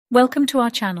Welcome to our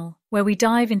channel, where we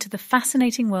dive into the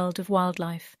fascinating world of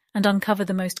wildlife and uncover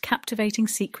the most captivating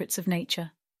secrets of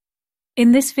nature.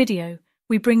 In this video,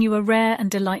 we bring you a rare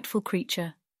and delightful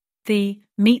creature,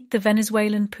 Meet the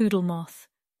Venezuelan Poodle Moth,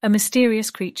 a mysterious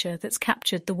creature that's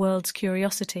captured the world's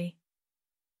curiosity.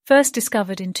 First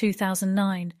discovered in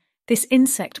 2009, this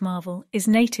insect marvel is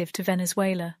native to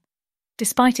Venezuela.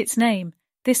 Despite its name,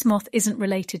 this moth isn't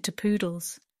related to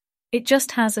poodles. It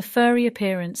just has a furry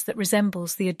appearance that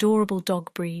resembles the adorable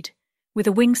dog breed. With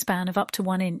a wingspan of up to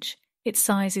 1 inch, its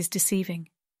size is deceiving.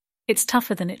 It's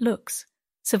tougher than it looks,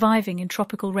 surviving in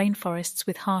tropical rainforests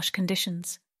with harsh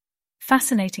conditions.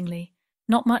 Fascinatingly,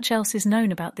 not much else is known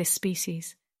about this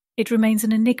species. It remains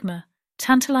an enigma,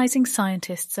 tantalizing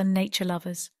scientists and nature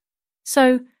lovers.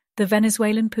 So, the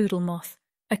Venezuelan poodle moth,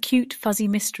 a cute, fuzzy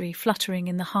mystery fluttering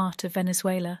in the heart of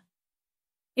Venezuela.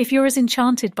 If you're as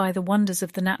enchanted by the wonders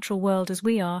of the natural world as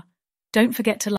we are, don't forget to